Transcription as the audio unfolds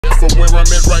From where I'm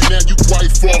at right now, you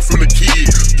quite far from the kid.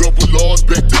 Double R's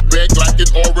back to back like an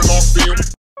R&R film.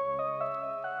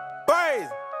 Brazy,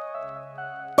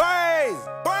 Brazy,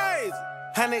 Brazy,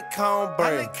 Honeykomb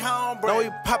Brazy. No, we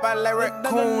pop out like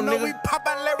raccoon, nigga. We pop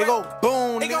out like raccoon. It go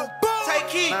boom, nigga. Take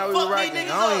key. Now we rockin'.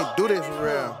 I don't even do this for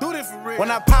real. Do this for real.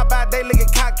 When I pop out, they lookin'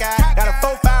 cockeyed. Got a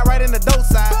 4-5 right in the dough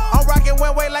side. I'm rockin'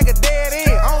 one way like a dead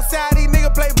end. I don't see how these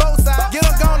niggas play both sides. Get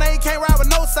them gone, they can't ride with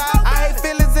no side. I hate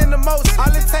feelings in the most. All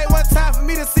it take one time for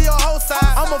me to see your whole side.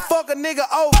 I'ma fuck a nigga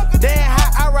over. Damn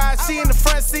how I ride. She in the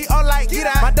front seat, oh like get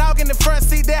out. My dog in the front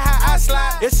seat, that how I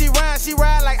slide. If she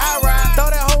ride like I ride. Throw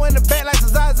that hoe in the back like some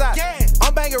Zaza.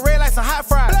 I'm banging red like some hot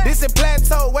fries. This is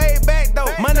plateau, way back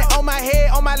though. Money on my head,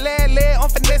 on my leg. I'm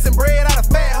finessing bread out of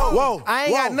fat hoe. Whoa, I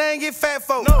ain't got nothing get fat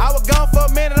for. No. I was gone for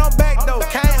a minute, I'm back though.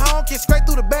 Came home, get straight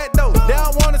through the back door. They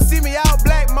don't wanna see me all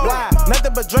black mode.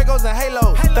 Nothing but Dracos and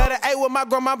Halos. 38 with my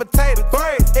grandma potato.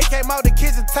 It came out the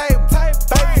kitchen table.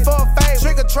 Baby for a fave,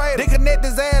 trick or trade. They connect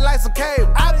his ass like some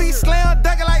cable. I be slam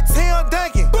dunking like Tim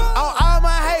Duncan. On all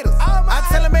my haters. I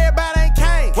tell them everybody ain't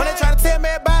came. When they try to tell me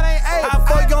everybody ain't able. How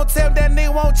before you gon' tell them that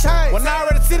nigga won't change? When I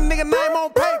already see the nigga name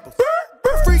on paper.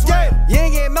 Free game, you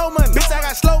ain't getting no money. Bitch, I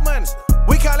got slow money.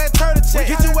 We call that turtle check.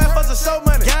 Get you wet for some show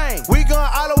money. Gang, we going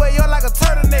all the way up like a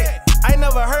turtleneck. I ain't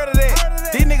never heard of that.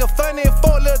 These niggas funny and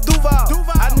fuck Lil Duval.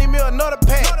 I need me another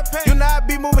pack. You know I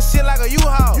be moving shit like a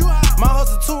U-Haul. My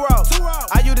hustle too raw.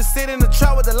 I used to sit in the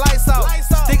trap with the lights off.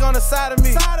 Stick on the side of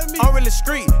me. I'm really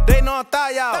street. They know I'm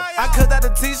thigh y'all. I cut out the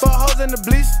teeth, four hoes in the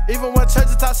bleach. Even when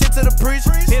churches talk shit to the preach.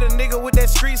 Hit a nigga with that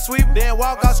street sweep. Then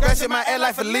walk off scratching my ass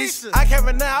like Felicia. I can't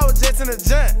remember now, I was just in the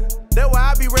junk. That's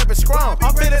why I be rapping strong.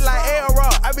 I'm feeling like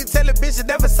L-Raw. I be telling bitches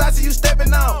that Versace you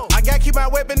stepping on. I gotta keep my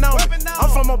weapon on me. I'm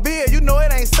from Mobile, you know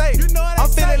it ain't safe. I'm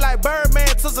feeling like Birdman,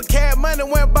 took some cash money,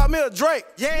 went and bought me a Drake.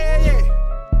 Yeah.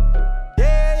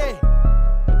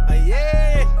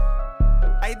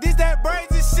 Hey, this that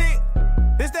Brazy shit.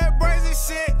 This that Brazy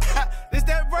shit. This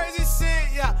that Brazy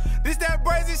shit, yeah. This that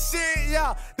Brazy shit,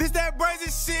 yeah. This that Brazy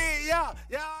shit, yeah.